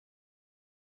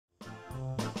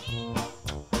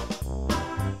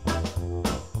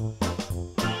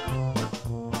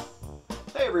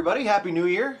everybody, Happy New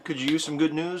Year. Could you use some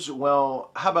good news?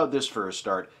 Well, how about this for a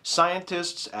start?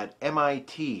 Scientists at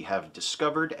MIT have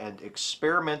discovered and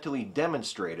experimentally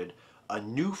demonstrated a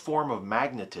new form of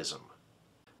magnetism.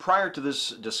 Prior to this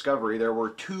discovery, there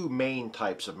were two main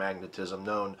types of magnetism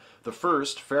known. The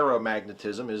first,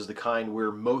 ferromagnetism, is the kind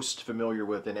we're most familiar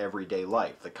with in everyday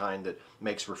life, the kind that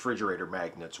makes refrigerator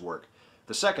magnets work.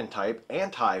 The second type,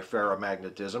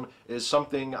 anti-ferromagnetism, is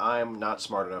something I'm not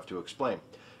smart enough to explain.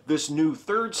 This new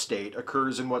third state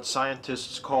occurs in what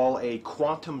scientists call a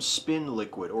quantum spin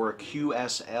liquid, or a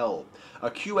QSL.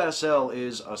 A QSL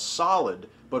is a solid,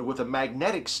 but with a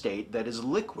magnetic state that is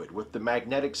liquid, with the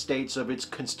magnetic states of its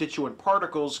constituent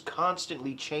particles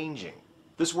constantly changing.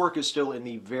 This work is still in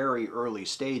the very early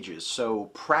stages, so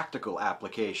practical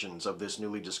applications of this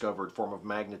newly discovered form of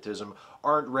magnetism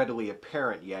aren't readily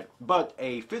apparent yet, but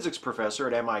a physics professor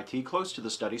at MIT close to the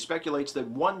study speculates that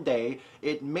one day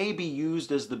it may be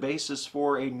used as the basis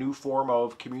for a new form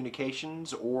of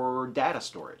communications or data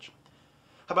storage.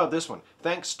 How about this one?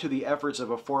 Thanks to the efforts of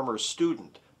a former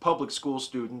student, public school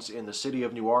students in the city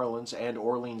of New Orleans and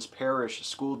Orleans Parish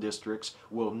school districts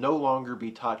will no longer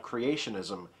be taught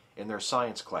creationism in their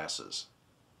science classes.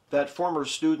 That former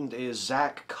student is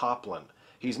Zack Kopplin.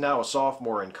 He's now a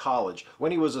sophomore in college.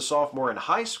 When he was a sophomore in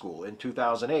high school in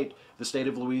 2008, the state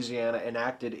of Louisiana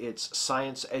enacted its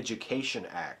Science Education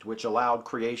Act, which allowed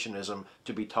creationism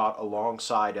to be taught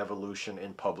alongside evolution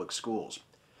in public schools.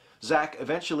 Zack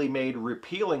eventually made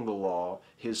repealing the law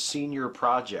his senior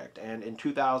project, and in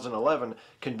 2011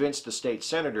 convinced a state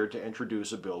senator to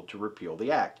introduce a bill to repeal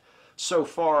the act. So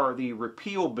far, the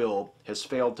repeal bill has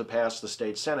failed to pass the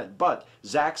state senate, but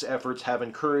Zack's efforts have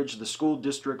encouraged the school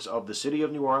districts of the city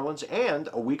of New Orleans and,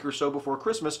 a week or so before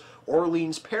Christmas,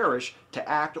 Orleans Parish to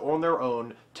act on their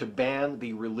own to ban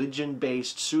the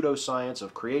religion-based pseudoscience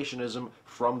of creationism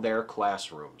from their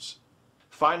classrooms.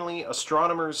 Finally,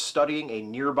 astronomers studying a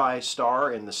nearby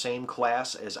star in the same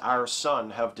class as our sun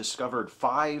have discovered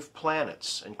 5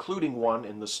 planets, including one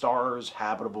in the star's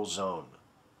habitable zone.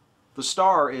 The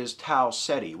star is Tau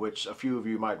Ceti, which a few of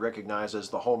you might recognize as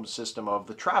the home system of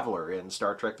the Traveler in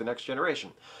Star Trek The Next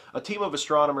Generation. A team of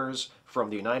astronomers from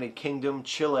the United Kingdom,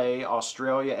 Chile,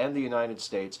 Australia, and the United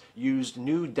States used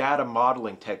new data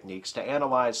modeling techniques to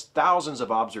analyze thousands of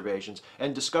observations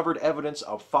and discovered evidence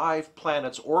of 5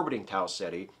 planets orbiting Tau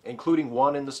Ceti, including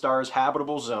one in the star's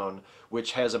habitable zone,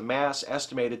 which has a mass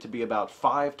estimated to be about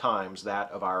 5 times that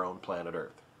of our own planet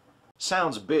Earth.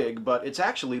 Sounds big, but it's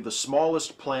actually the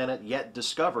smallest planet yet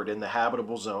discovered in the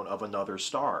habitable zone of another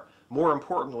star. More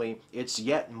importantly, it's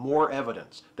yet more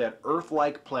evidence that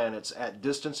Earth-like planets at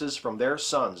distances from their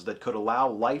suns that could allow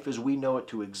life as we know it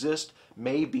to exist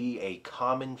may be a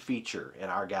common feature in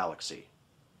our galaxy.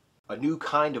 A new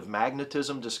kind of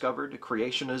magnetism discovered,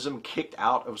 creationism kicked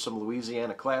out of some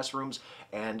Louisiana classrooms,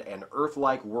 and an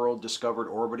Earth-like world discovered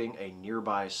orbiting a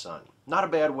nearby sun. Not a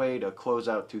bad way to close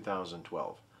out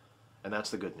 2012. And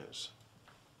that's the good news.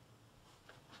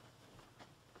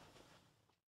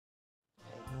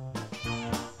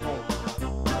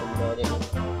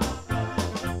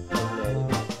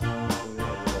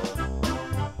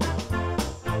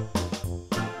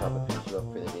 Papa picked you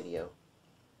up for the video.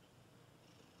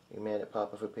 You're mad at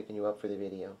Papa for picking you up for the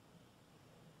video.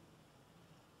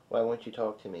 Why won't you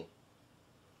talk to me?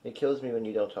 It kills me when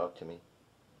you don't talk to me.